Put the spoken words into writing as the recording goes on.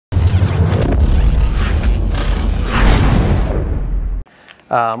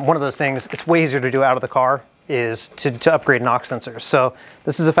one of those things, it's way easier to do out of the car, is to upgrade knock sensors. So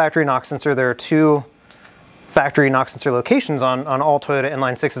this is a factory knock sensor. There are 2 factory knock sensor locations on all Toyota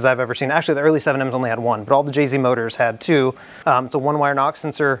inline 6s I've ever seen. Actually, the early 7Ms only had 1, but all the JZ motors had 2. It's a 1-wire knock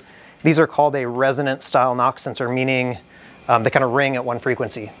sensor. These are called a resonant style knock sensor, meaning they kind of ring at 1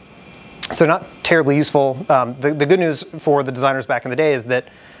 frequency. So not terribly useful. The good news for the designers back in the day is that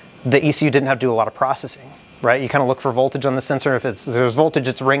the ECU didn't have to do a lot of processing, right? You kind of look for voltage on the sensor. If there's voltage,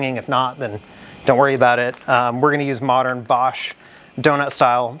 it's ringing. If not, then don't worry about it. We're going to use modern Bosch donut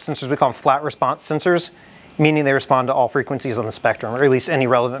style sensors. We call them flat response sensors, meaning they respond to all frequencies on the spectrum, or at least any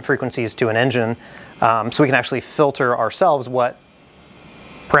relevant frequencies to an engine. So we can actually filter ourselves what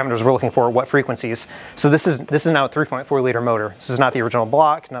parameters we're looking for, what frequencies. So this is now a 3.4 liter motor. This is not the original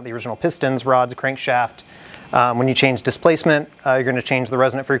block, not the original pistons, rods, crankshaft. When you change displacement, you're going to change the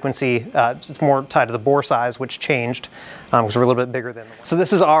resonant frequency. It's more tied to the bore size, which changed because we're a little bit bigger than. So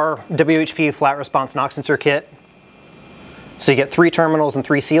this is our WHP flat response knock sensor kit. So you get 3 terminals and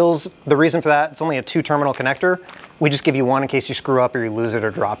 3 seals. The reason for that, it's only a 2-terminal connector. We just give you 1 in case you screw up or you lose it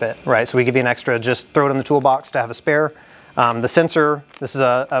or drop it, right? So we give you an extra, just throw it in the toolbox to have a spare. The sensor, this is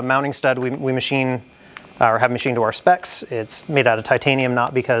a mounting stud we machine or have machined to our specs. It's made out of titanium,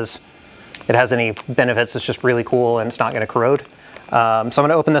 not because it has any benefits, it's just really cool and it's not going to corrode. So I'm going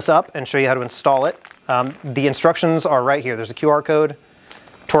to open this up and show you how to install it. The instructions are right here. There's a QR code.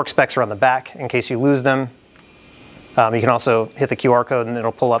 Torque specs are on the back in case you lose them. You can also hit the QR code and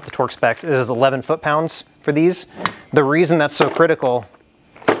it'll pull up the torque specs. It is 11 foot-pounds for these. The reason that's so critical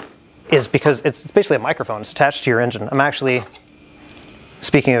is because it's basically a microphone. It's attached to your engine. I'm actually,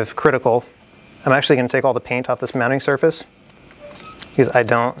 speaking of critical, I'm actually going to take all the paint off this mounting surface because I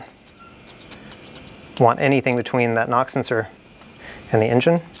don't want anything between that knock sensor and the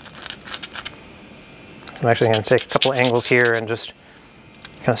engine. So I'm actually going to take a couple angles here and just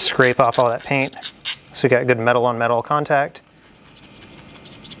kind of scrape off all that paint so you got good metal on metal contact.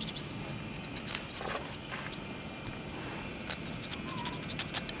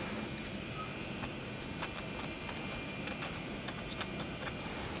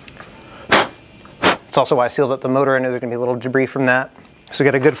 It's also why I sealed up the motor. I knew there's going to be a little debris from that. So we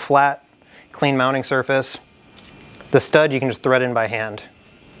got a good flat, clean mounting surface. The stud you can just thread in by hand.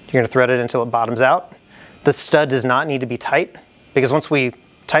 You're going to thread it until it bottoms out. The stud does not need to be tight because once we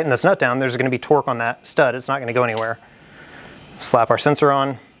tighten this nut down, there's going to be torque on that stud. It's not going to go anywhere. Slap our sensor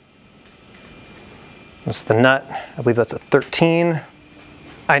on. That's the nut. I believe that's a 13.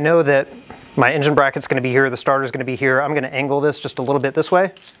 I know that my engine bracket's going to be here. The starter's going to be here. I'm going to angle this just a little bit this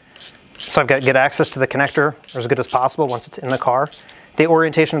way. So I've got good access to the connector as good as possible once it's in the car. The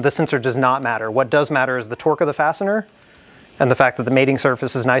orientation of the sensor does not matter. What does matter is the torque of the fastener and the fact that the mating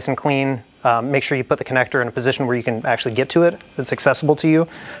surface is nice and clean. Make sure you put the connector in a position where you can actually get to it. It's accessible to you.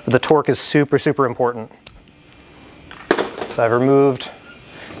 But the torque is super, super important. So I've removed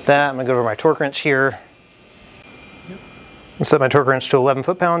that. I'm going to go over my torque wrench here. And set my torque wrench to 11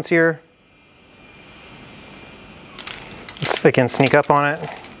 foot-pounds here. Let's again sneak up on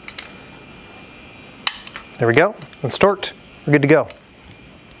it. There we go. It's torqued. We're good to go.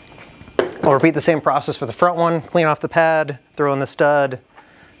 I'll repeat the same process for the front one. Clean off the pad, throw in the stud,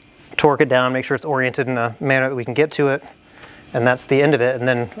 torque it down, make sure it's oriented in a manner that we can get to it. And that's the end of it. And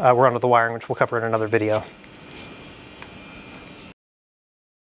then we're onto the wiring, which we'll cover in another video.